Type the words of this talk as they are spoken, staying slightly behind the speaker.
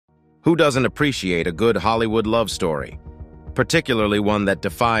Who doesn't appreciate a good Hollywood love story, particularly one that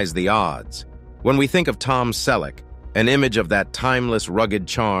defies the odds? When we think of Tom Selleck, an image of that timeless, rugged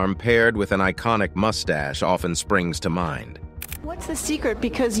charm paired with an iconic mustache often springs to mind. What's the secret?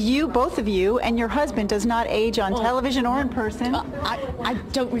 Because you, both of you, and your husband does not age on television or in person. I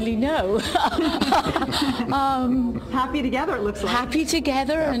don't really know. Happy together, it looks like. Happy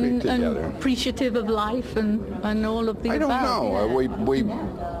together, and together. appreciative of life and all of the I don't above.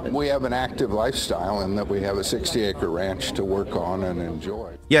 know. We have an active lifestyle in that we have a 60-acre ranch to work on and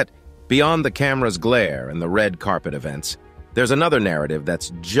enjoy. Yet, beyond the camera's glare and the red carpet events, there's another narrative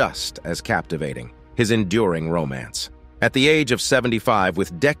that's just as captivating: his enduring romance. At the age of 75,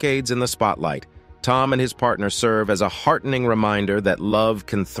 with decades in the spotlight, Tom and his partner serve as a heartening reminder that love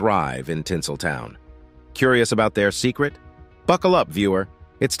can thrive in Tinseltown. Curious about their secret? Buckle up, viewer.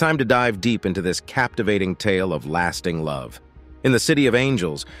 It's time to dive deep into this captivating tale of lasting love. In the City of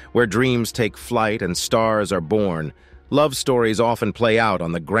Angels, where dreams take flight and stars are born, love stories often play out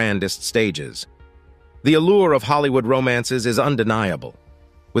on the grandest stages. The allure of Hollywood romances is undeniable.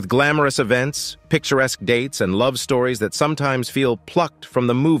 With glamorous events, picturesque dates, and love stories that sometimes feel plucked from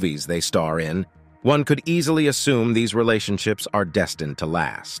the movies they star in, one could easily assume these relationships are destined to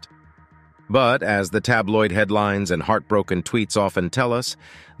last. But, as the tabloid headlines and heartbroken tweets often tell us,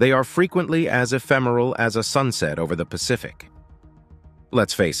 they are frequently as ephemeral as a sunset over the Pacific.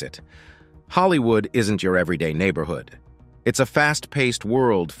 Let's face it, Hollywood isn't your everyday neighborhood. It's a fast-paced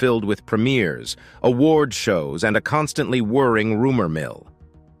world filled with premieres, award shows, and a constantly whirring rumor mill.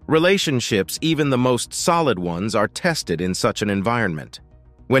 Relationships, even the most solid ones, are tested in such an environment.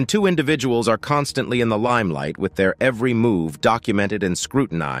 When two individuals are constantly in the limelight with their every move documented and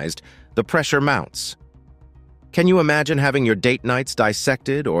scrutinized, the pressure mounts. Can you imagine having your date nights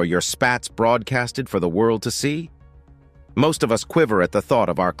dissected or your spats broadcasted for the world to see? Most of us quiver at the thought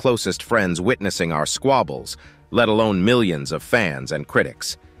of our closest friends witnessing our squabbles, let alone millions of fans and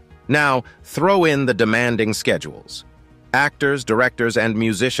critics. Now, throw in the demanding schedules. Actors, directors, and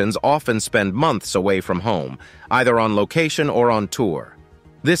musicians often spend months away from home, either on location or on tour.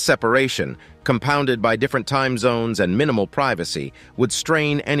 This separation, compounded by different time zones and minimal privacy, would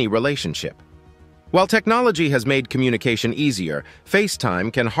strain any relationship. While technology has made communication easier,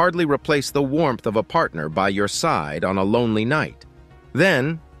 FaceTime can hardly replace the warmth of a partner by your side on a lonely night.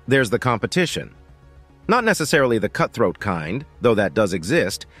 Then, there's the competition. Not necessarily the cutthroat kind, though that does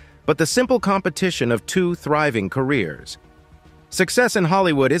exist, but the simple competition of two thriving careers. Success in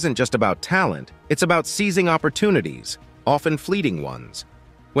Hollywood isn't just about talent, it's about seizing opportunities, often fleeting ones.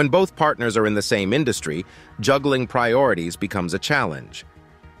 When both partners are in the same industry, juggling priorities becomes a challenge.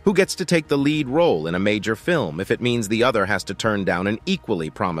 Who gets to take the lead role in a major film if it means the other has to turn down an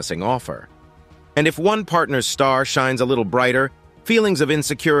equally promising offer? And if one partner's star shines a little brighter, feelings of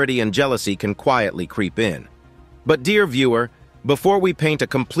insecurity and jealousy can quietly creep in. But dear viewer, before we paint a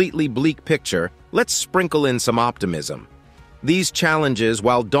completely bleak picture, let's sprinkle in some optimism. These challenges,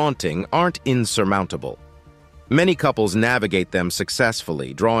 while daunting, aren't insurmountable. Many couples navigate them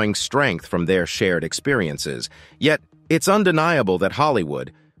successfully, drawing strength from their shared experiences. Yet, it's undeniable that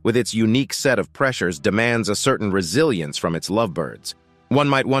Hollywood, with its unique set of pressures, demands a certain resilience from its lovebirds. One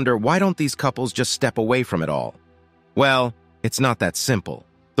might wonder, why don't these couples just step away from it all? Well, it's not that simple.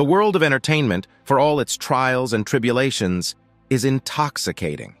 The world of entertainment, for all its trials and tribulations, is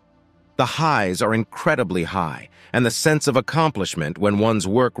intoxicating. The highs are incredibly high, and the sense of accomplishment when one's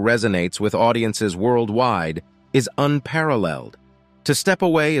work resonates with audiences worldwide is unparalleled. To step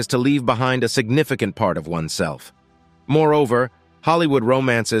away is to leave behind a significant part of oneself. Moreover, Hollywood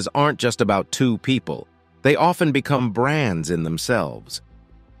romances aren't just about two people. They often become brands in themselves.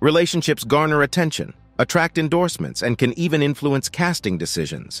 Relationships garner attention, attract endorsements, and can even influence casting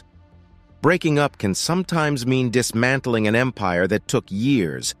decisions. Breaking up can sometimes mean dismantling an empire that took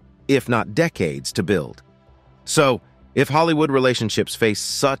years, if not decades, to build. So, if Hollywood relationships face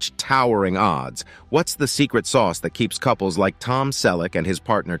such towering odds, what's the secret sauce that keeps couples like Tom Selleck and his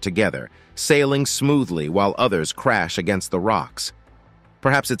partner together, sailing smoothly while others crash against the rocks?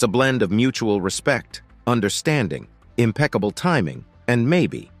 Perhaps it's a blend of mutual respect, understanding, impeccable timing, and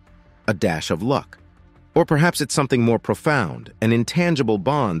maybe a dash of luck. Or perhaps it's something more profound, an intangible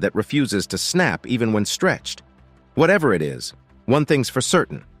bond that refuses to snap even when stretched. Whatever it is, one thing's for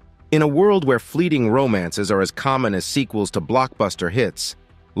certain. In a world where fleeting romances are as common as sequels to blockbuster hits,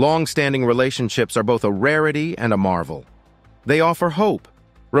 long-standing relationships are both a rarity and a marvel. They offer hope,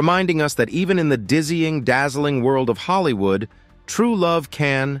 reminding us that even in the dizzying, dazzling world of Hollywood, true love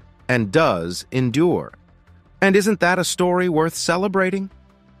can and does endure. And isn't that a story worth celebrating?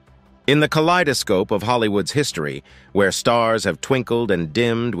 In the kaleidoscope of Hollywood's history, where stars have twinkled and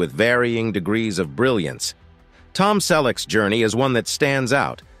dimmed with varying degrees of brilliance, Tom Selleck's journey is one that stands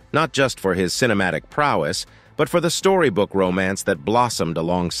out, not just for his cinematic prowess, but for the storybook romance that blossomed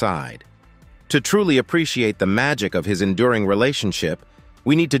alongside. To truly appreciate the magic of his enduring relationship,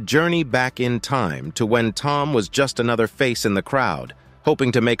 we need to journey back in time to when Tom was just another face in the crowd,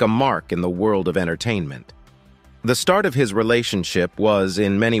 hoping to make a mark in the world of entertainment. The start of his relationship was,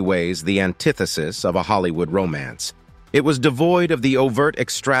 in many ways, the antithesis of a Hollywood romance. It was devoid of the overt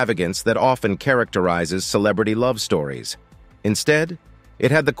extravagance that often characterizes celebrity love stories. Instead, it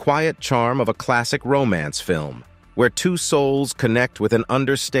had the quiet charm of a classic romance film, where two souls connect with an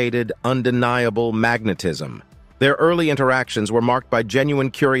understated, undeniable magnetism. Their early interactions were marked by genuine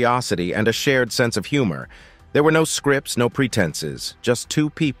curiosity and a shared sense of humor. There were no scripts, no pretenses, just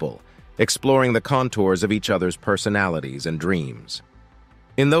two people, exploring the contours of each other's personalities and dreams.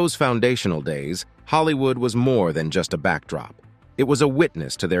 In those foundational days, Hollywood was more than just a backdrop. It was a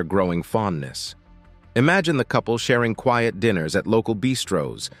witness to their growing fondness. Imagine the couple sharing quiet dinners at local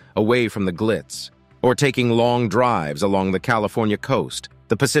bistros, away from the glitz, or taking long drives along the California coast,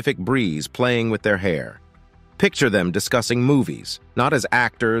 the Pacific breeze playing with their hair. Picture them discussing movies, not as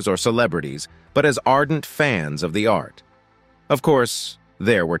actors or celebrities, but as ardent fans of the art. Of course,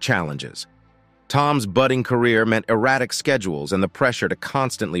 there were challenges. Tom's budding career meant erratic schedules and the pressure to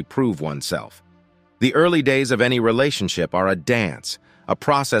constantly prove oneself. The early days of any relationship are a dance, a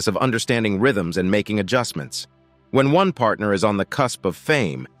process of understanding rhythms and making adjustments. When one partner is on the cusp of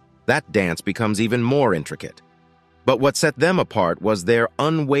fame, that dance becomes even more intricate. But what set them apart was their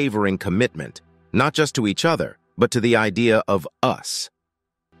unwavering commitment, not just to each other, but to the idea of us.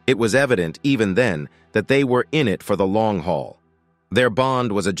 It was evident, even then, that they were in it for the long haul. Their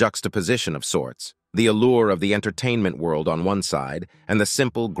bond was a juxtaposition of sorts, the allure of the entertainment world on one side and the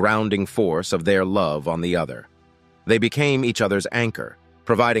simple grounding force of their love on the other. They became each other's anchor,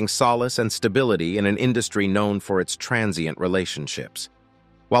 providing solace and stability in an industry known for its transient relationships.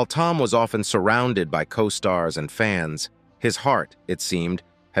 While Tom was often surrounded by co-stars and fans, his heart, it seemed,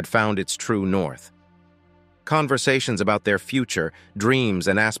 had found its true north. Conversations about their future, dreams,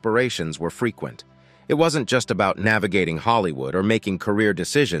 and aspirations were frequent. It wasn't just about navigating Hollywood or making career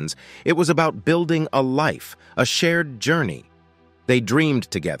decisions. It was about building a life, a shared journey. They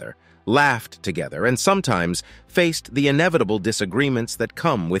dreamed together, laughed together, and sometimes faced the inevitable disagreements that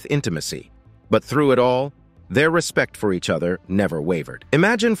come with intimacy. But through it all, their respect for each other never wavered.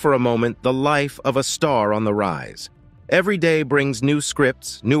 Imagine for a moment the life of a star on the rise. Every day brings new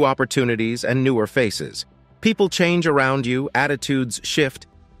scripts, new opportunities, and newer faces. People change around you, attitudes shift,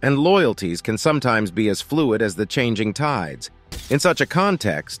 and loyalties can sometimes be as fluid as the changing tides. In such a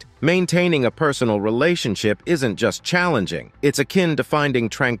context, maintaining a personal relationship isn't just challenging, it's akin to finding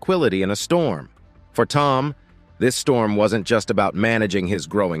tranquility in a storm. For Tom, this storm wasn't just about managing his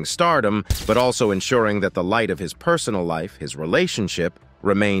growing stardom, but also ensuring that the light of his personal life, his relationship,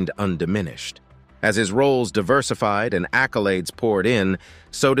 remained undiminished. As his roles diversified and accolades poured in,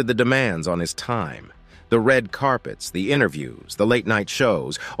 so did the demands on his time. The red carpets, the interviews, the late-night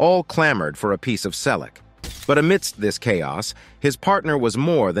shows, all clamored for a piece of Selleck. But amidst this chaos, his partner was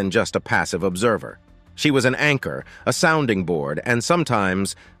more than just a passive observer. She was an anchor, a sounding board, and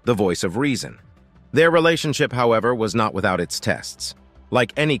sometimes the voice of reason. Their relationship, however, was not without its tests.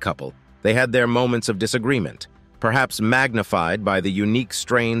 Like any couple, they had their moments of disagreement, perhaps magnified by the unique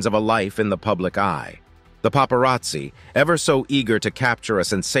strains of a life in the public eye. The paparazzi, ever so eager to capture a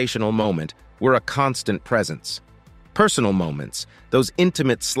sensational moment, were a constant presence. Personal moments, those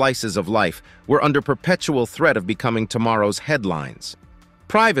intimate slices of life, were under perpetual threat of becoming tomorrow's headlines.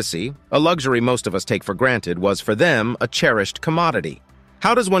 Privacy, a luxury most of us take for granted, was for them a cherished commodity.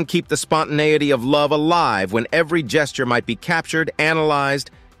 How does one keep the spontaneity of love alive when every gesture might be captured,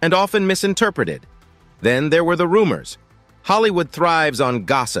 analyzed, and often misinterpreted? Then there were the rumors. Hollywood thrives on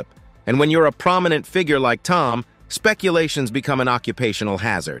gossip, and when you're a prominent figure like Tom, speculations become an occupational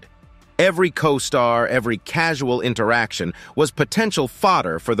hazard. Every co-star, every casual interaction was potential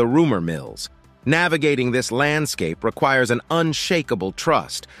fodder for the rumor mills. Navigating this landscape requires an unshakable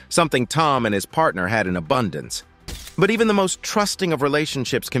trust, something Tom and his partner had in abundance. But even the most trusting of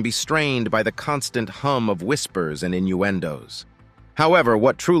relationships can be strained by the constant hum of whispers and innuendos. However,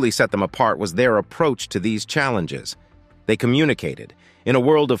 what truly set them apart was their approach to these challenges. They communicated. In a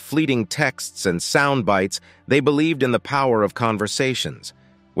world of fleeting texts and sound bites, they believed in the power of conversations.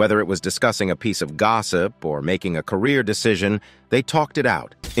 Whether it was discussing a piece of gossip or making a career decision, they talked it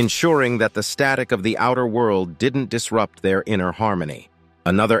out, ensuring that the static of the outer world didn't disrupt their inner harmony.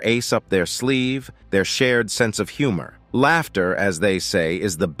 Another ace up their sleeve, their shared sense of humor. Laughter, as they say,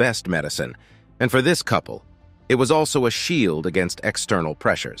 is the best medicine, and for this couple, it was also a shield against external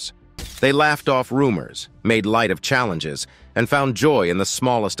pressures. They laughed off rumors, made light of challenges, and found joy in the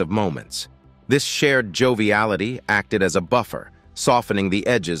smallest of moments. This shared joviality acted as a buffer, softening the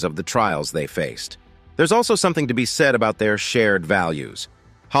edges of the trials they faced. There's also something to be said about their shared values.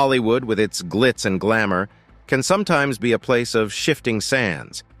 Hollywood, with its glitz and glamour, can sometimes be a place of shifting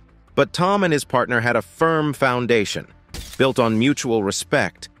sands. But Tom and his partner had a firm foundation, built on mutual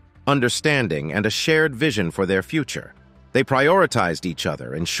respect, understanding, and a shared vision for their future. They prioritized each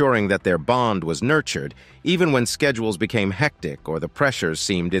other, ensuring that their bond was nurtured, even when schedules became hectic or the pressures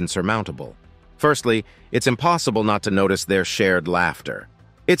seemed insurmountable. Firstly, it's impossible not to notice their shared laughter.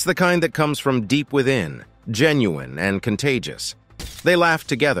 It's the kind that comes from deep within, genuine and contagious. They laughed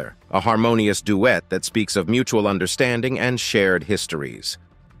together, a harmonious duet that speaks of mutual understanding and shared histories.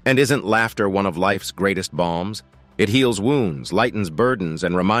 And isn't laughter one of life's greatest balms? It heals wounds, lightens burdens,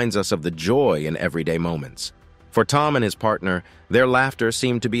 and reminds us of the joy in everyday moments. For Tom and his partner, their laughter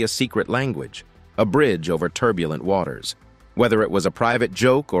seemed to be a secret language, a bridge over turbulent waters. Whether it was a private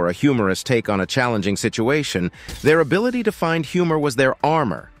joke or a humorous take on a challenging situation, their ability to find humor was their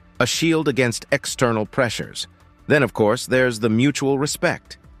armor, a shield against external pressures. Then, of course, there's the mutual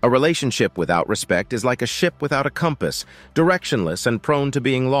respect. A relationship without respect is like a ship without a compass, directionless and prone to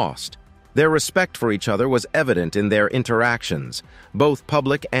being lost. Their respect for each other was evident in their interactions, both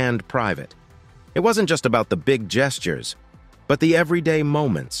public and private. It wasn't just about the big gestures, but the everyday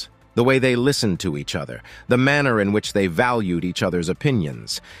moments, the way they listened to each other, the manner in which they valued each other's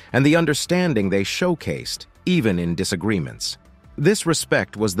opinions, and the understanding they showcased, even in disagreements. This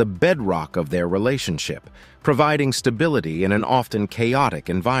respect was the bedrock of their relationship, providing stability in an often chaotic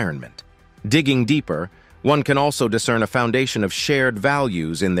environment. Digging deeper, one can also discern a foundation of shared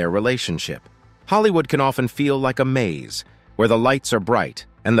values in their relationship. Hollywood can often feel like a maze, where the lights are bright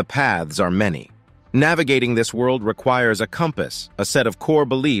and the paths are many. Navigating this world requires a compass, a set of core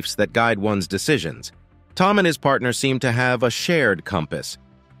beliefs that guide one's decisions. Tom and his partner seemed to have a shared compass.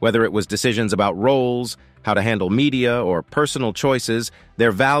 Whether it was decisions about roles, how to handle media, or personal choices,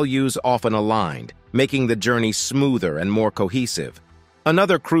 their values often aligned, making the journey smoother and more cohesive.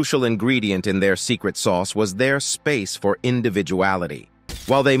 Another crucial ingredient in their secret sauce was their space for individuality.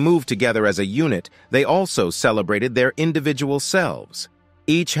 While they moved together as a unit, they also celebrated their individual selves.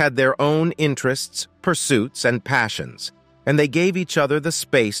 Each had their own interests, pursuits, and passions, and they gave each other the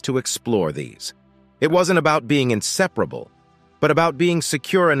space to explore these. It wasn't about being inseparable, but about being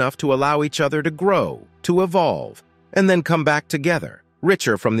secure enough to allow each other to grow, to evolve, and then come back together,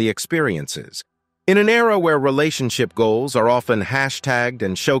 richer from the experiences. In an era where relationship goals are often hashtagged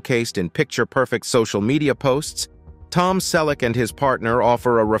and showcased in picture-perfect social media posts, Tom Selleck and his partner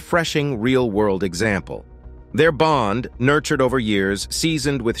offer a refreshing real-world example. Their bond, nurtured over years,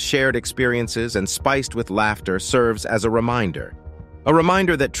 seasoned with shared experiences and spiced with laughter, serves as a reminder. A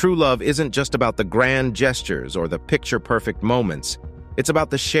reminder that true love isn't just about the grand gestures or the picture-perfect moments. It's about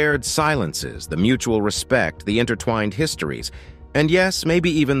the shared silences, the mutual respect, the intertwined histories, and yes, maybe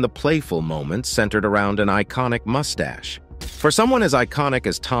even the playful moments centered around an iconic mustache. For someone as iconic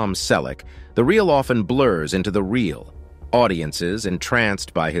as Tom Selleck, the real often blurs into the real. Audiences,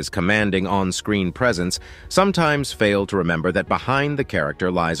 entranced by his commanding on-screen presence, sometimes fail to remember that behind the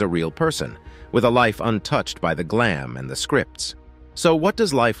character lies a real person, with a life untouched by the glam and the scripts. So what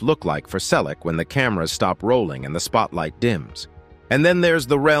does life look like for Selleck when the cameras stop rolling and the spotlight dims? And then there's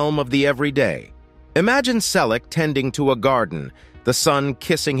the realm of the everyday. Imagine Selleck tending to a garden, the sun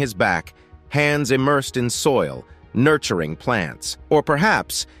kissing his back, hands immersed in soil, nurturing plants. Or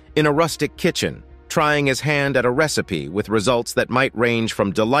perhaps in a rustic kitchen, trying his hand at a recipe with results that might range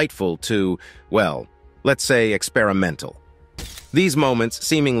from delightful to, well, let's say experimental. These moments,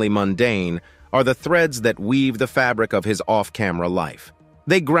 seemingly mundane, are the threads that weave the fabric of his off-camera life.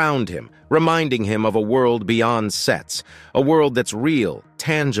 They ground him, reminding him of a world beyond sets, a world that's real,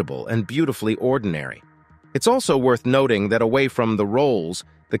 tangible, and beautifully ordinary. It's also worth noting that away from the roles,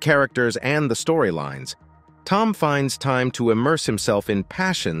 the characters, and the storylines, Tom finds time to immerse himself in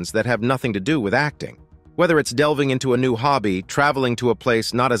passions that have nothing to do with acting. Whether it's delving into a new hobby, traveling to a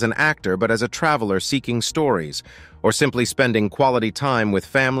place not as an actor but as a traveler seeking stories, or simply spending quality time with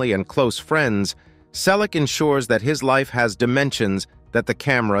family and close friends, Selleck ensures that his life has dimensions that the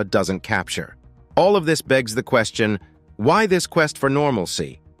camera doesn't capture. All of this begs the question, why this quest for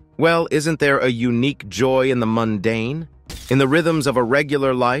normalcy? Well, isn't there a unique joy in the mundane? In the rhythms of a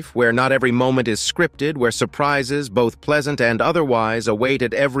regular life where not every moment is scripted, where surprises, both pleasant and otherwise, await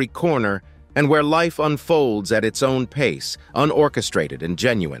at every corner, and where life unfolds at its own pace, unorchestrated and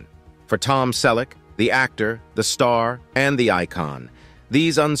genuine. For Tom Selleck, The actor, the star, and the icon.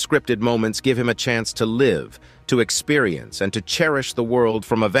 These unscripted moments give him a chance to live, to experience, and to cherish the world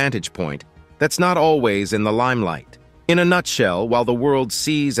from a vantage point that's not always in the limelight. In a nutshell, while the world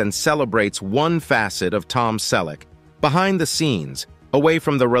sees and celebrates one facet of Tom Selleck, behind the scenes, away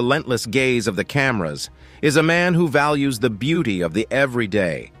from the relentless gaze of the cameras, is a man who values the beauty of the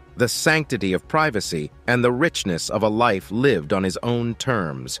everyday, the sanctity of privacy, and the richness of a life lived on his own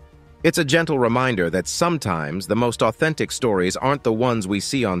terms. It's a gentle reminder that sometimes the most authentic stories aren't the ones we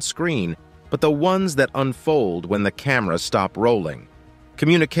see on screen, but the ones that unfold when the cameras stop rolling.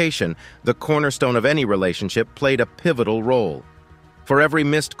 Communication, the cornerstone of any relationship, played a pivotal role. For every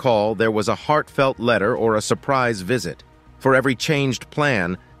missed call, there was a heartfelt letter or a surprise visit. For every changed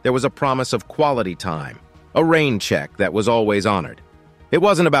plan, there was a promise of quality time, a rain check that was always honored. It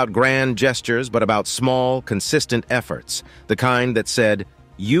wasn't about grand gestures, but about small, consistent efforts, the kind that said,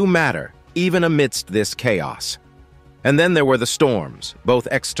 "You matter, even amidst this chaos." And then there were the storms, both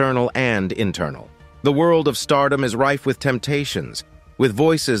external and internal. The world of stardom is rife with temptations, with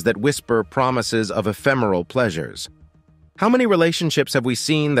voices that whisper promises of ephemeral pleasures. How many relationships have we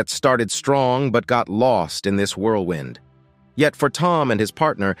seen that started strong but got lost in this whirlwind? Yet for Tom and his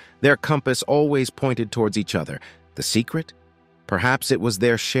partner, their compass always pointed towards each other. The secret? Perhaps it was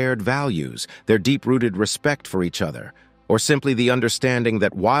their shared values, their deep-rooted respect for each other, or simply the understanding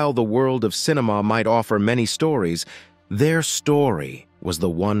that while the world of cinema might offer many stories, their story was the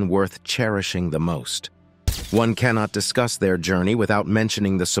one worth cherishing the most. One cannot discuss their journey without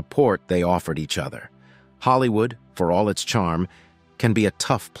mentioning the support they offered each other. Hollywood, for all its charm, can be a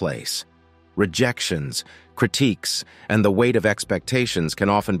tough place. Rejections, critiques, and the weight of expectations can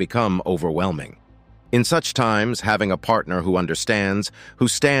often become overwhelming. In such times, having a partner who understands, who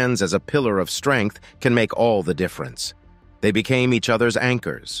stands as a pillar of strength, can make all the difference. They became each other's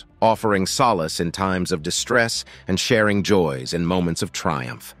anchors, offering solace in times of distress and sharing joys in moments of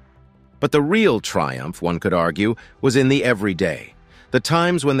triumph. But the real triumph, one could argue, was in the everyday, the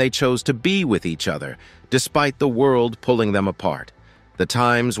times when they chose to be with each other, despite the world pulling them apart, the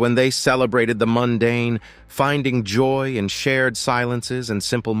times when they celebrated the mundane, finding joy in shared silences and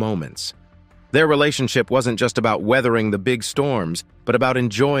simple moments. Their relationship wasn't just about weathering the big storms, but about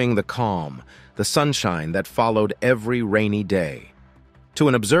enjoying the calm, the sunshine that followed every rainy day. To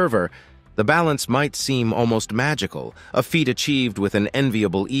an observer, the balance might seem almost magical, a feat achieved with an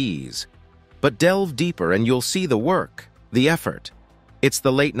enviable ease. But delve deeper and you'll see the work, the effort. It's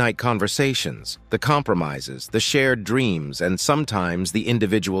the late-night conversations, the compromises, the shared dreams, and sometimes the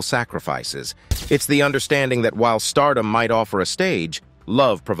individual sacrifices. It's the understanding that while stardom might offer a stage,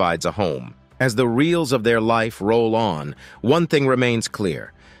 love provides a home. As the reels of their life roll on, one thing remains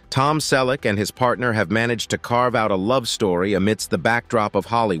clear. Tom Selleck and his partner have managed to carve out a love story amidst the backdrop of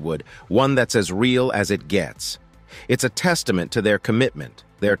Hollywood, one that's as real as it gets. It's a testament to their commitment,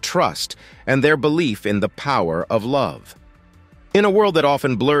 their trust, and their belief in the power of love. In a world that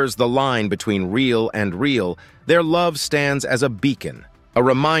often blurs the line between real and real, their love stands as a beacon, a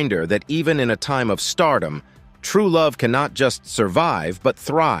reminder that even in a time of stardom, true love cannot just survive but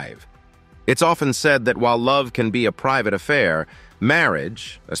thrive. It's often said that while love can be a private affair,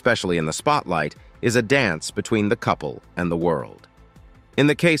 marriage, especially in the spotlight, is a dance between the couple and the world. In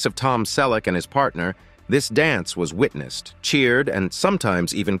the case of Tom Selleck and his partner, this dance was witnessed, cheered, and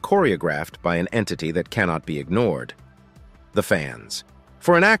sometimes even choreographed by an entity that cannot be ignored: the fans.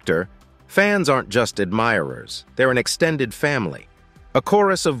 For an actor, fans aren't just admirers, they're an extended family, a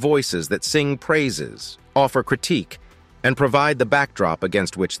chorus of voices that sing praises, offer critique, and provide the backdrop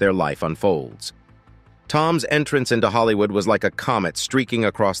against which their life unfolds. Tom's entrance into Hollywood was like a comet streaking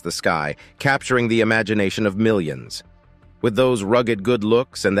across the sky, capturing the imagination of millions. With those rugged good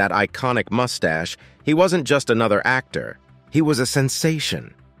looks and that iconic mustache, he wasn't just another actor, he was a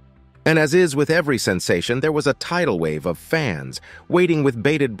sensation. And as is with every sensation, there was a tidal wave of fans, waiting with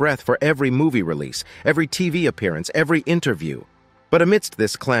bated breath for every movie release, every TV appearance, every interview. But amidst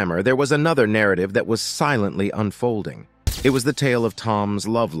this clamor, there was another narrative that was silently unfolding. It was the tale of Tom's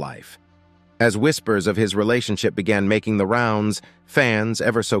love life. As whispers of his relationship began making the rounds, fans,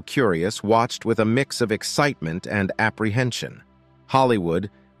 ever so curious, watched with a mix of excitement and apprehension. Hollywood,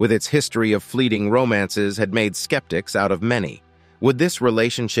 with its history of fleeting romances, had made skeptics out of many. Would this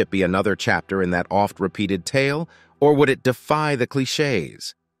relationship be another chapter in that oft-repeated tale, or would it defy the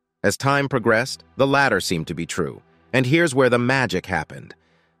cliches? As time progressed, the latter seemed to be true. And here's where the magic happened.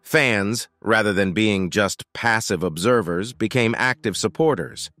 Fans, rather than being just passive observers, became active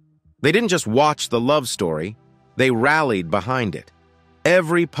supporters. They didn't just watch the love story, they rallied behind it.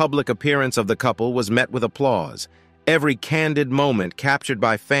 Every public appearance of the couple was met with applause. Every candid moment captured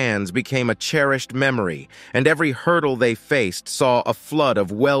by fans became a cherished memory, and every hurdle they faced saw a flood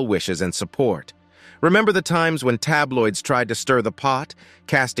of well wishes and support. Remember the times when tabloids tried to stir the pot,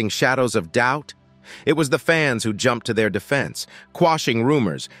 casting shadows of doubt? It was the fans who jumped to their defense, quashing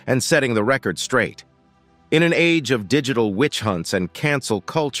rumors and setting the record straight. In an age of digital witch hunts and cancel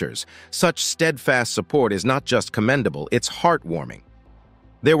cultures, such steadfast support is not just commendable, it's heartwarming.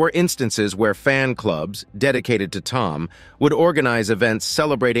 There were instances where fan clubs, dedicated to Tom, would organize events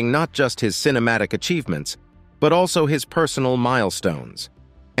celebrating not just his cinematic achievements, but also his personal milestones.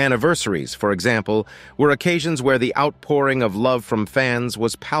 Anniversaries, for example, were occasions where the outpouring of love from fans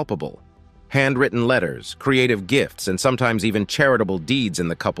was palpable. Handwritten letters, creative gifts, and sometimes even charitable deeds in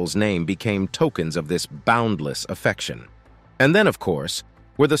the couple's name became tokens of this boundless affection. And then, of course,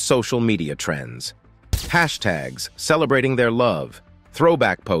 were the social media trends. Hashtags celebrating their love,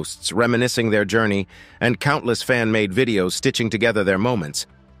 throwback posts reminiscing their journey, and countless fan-made videos stitching together their moments.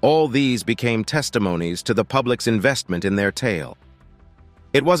 All these became testimonies to the public's investment in their tale.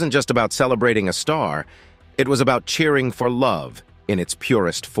 It wasn't just about celebrating a star, it was about cheering for love in its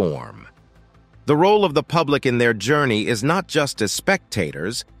purest form. The role of the public in their journey is not just as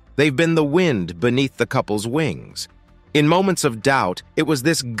spectators, they've been the wind beneath the couple's wings. In moments of doubt, it was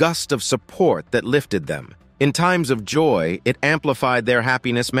this gust of support that lifted them. In times of joy, it amplified their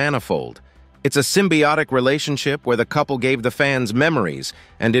happiness manifold. It's a symbiotic relationship where the couple gave the fans memories,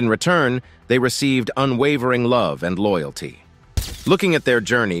 and in return, they received unwavering love and loyalty. Looking at their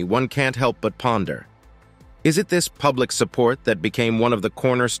journey, one can't help but ponder. Is it this public support that became one of the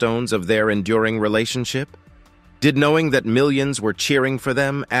cornerstones of their enduring relationship? Did knowing that millions were cheering for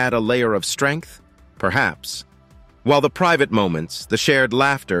them add a layer of strength? Perhaps. While the private moments, the shared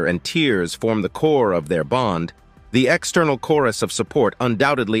laughter and tears form the core of their bond, the external chorus of support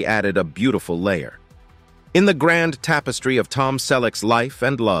undoubtedly added a beautiful layer. In the grand tapestry of Tom Selleck's life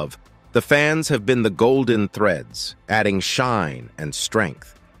and love, the fans have been the golden threads, adding shine and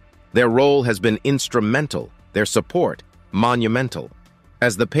strength. Their role has been instrumental, their support monumental.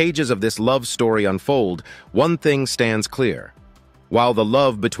 As the pages of this love story unfold, one thing stands clear. While the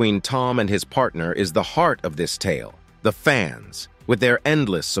love between Tom and his partner is the heart of this tale, the fans, with their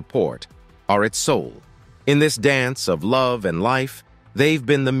endless support, are its soul. In this dance of love and life, they've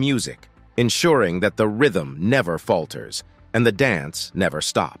been the music, ensuring that the rhythm never falters and the dance never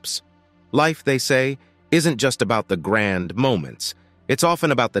stops. Life, they say, isn't just about the grand moments. It's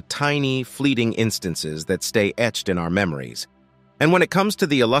often about the tiny, fleeting instances that stay etched in our memories. And when it comes to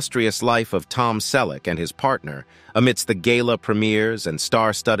the illustrious life of Tom Selleck and his partner, amidst the gala premieres and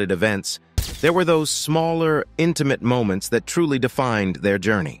star-studded events, there were those smaller, intimate moments that truly defined their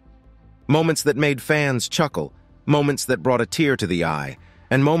journey. Moments that made fans chuckle, moments that brought a tear to the eye,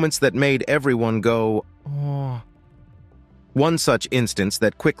 and moments that made everyone go, "Aw." One such instance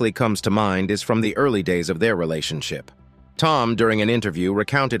that quickly comes to mind is from the early days of their relationship. Tom, during an interview,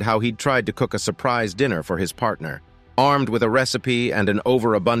 recounted how he'd tried to cook a surprise dinner for his partner. Armed with a recipe and an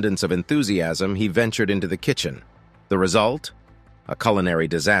overabundance of enthusiasm, he ventured into the kitchen. The result? A culinary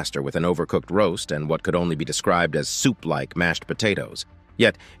disaster with an overcooked roast and what could only be described as soup-like mashed potatoes.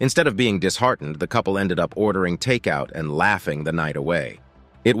 Yet, instead of being disheartened, the couple ended up ordering takeout and laughing the night away.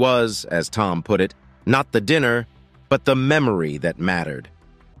 It was, as Tom put it, not the dinner, but the memory that mattered.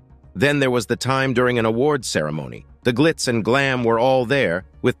 Then there was the time during an awards ceremony. The glitz and glam were all there,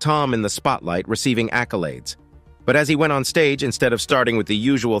 with Tom in the spotlight receiving accolades. But as he went on stage, instead of starting with the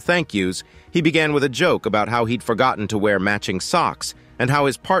usual thank yous, he began with a joke about how he'd forgotten to wear matching socks and how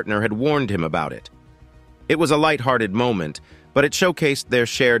his partner had warned him about it. It was a light-hearted moment, but it showcased their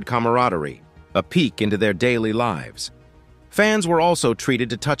shared camaraderie, a peek into their daily lives. Fans were also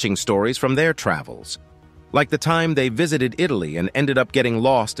treated to touching stories from their travels, like the time they visited Italy and ended up getting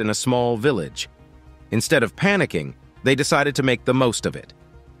lost in a small village. Instead of panicking, they decided to make the most of it.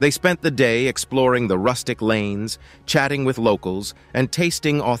 They spent the day exploring the rustic lanes, chatting with locals, and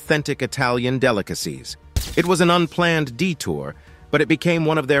tasting authentic Italian delicacies. It was an unplanned detour, but it became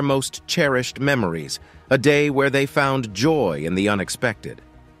one of their most cherished memories, a day where they found joy in the unexpected.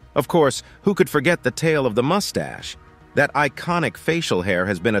 Of course, who could forget the tale of the mustache? That iconic facial hair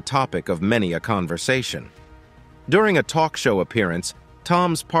has been a topic of many a conversation. During a talk show appearance,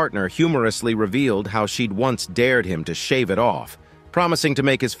 Tom's partner humorously revealed how she'd once dared him to shave it off, promising to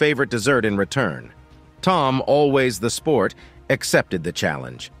make his favorite dessert in return. Tom, always the sport, accepted the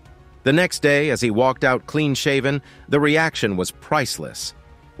challenge. The next day, as he walked out clean-shaven, the reaction was priceless.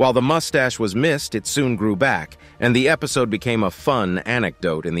 While the mustache was missed, it soon grew back, and the episode became a fun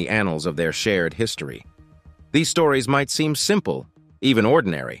anecdote in the annals of their shared history. These stories might seem simple, even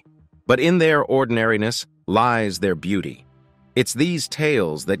ordinary, But in their ordinariness lies their beauty. It's these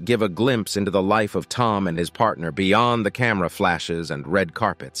tales that give a glimpse into the life of Tom and his partner beyond the camera flashes and red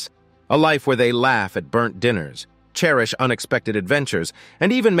carpets. A life where they laugh at burnt dinners, cherish unexpected adventures,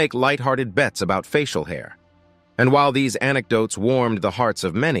 and even make lighthearted bets about facial hair. And while these anecdotes warmed the hearts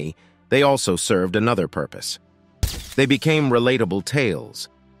of many, they also served another purpose. They became relatable tales,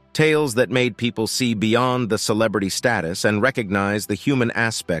 tales that made people see beyond the celebrity status and recognize the human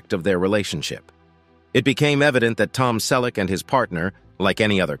aspect of their relationship. It became evident that Tom Selleck and his partner, like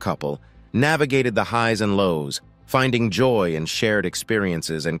any other couple, navigated the highs and lows, finding joy in shared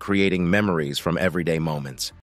experiences and creating memories from everyday moments.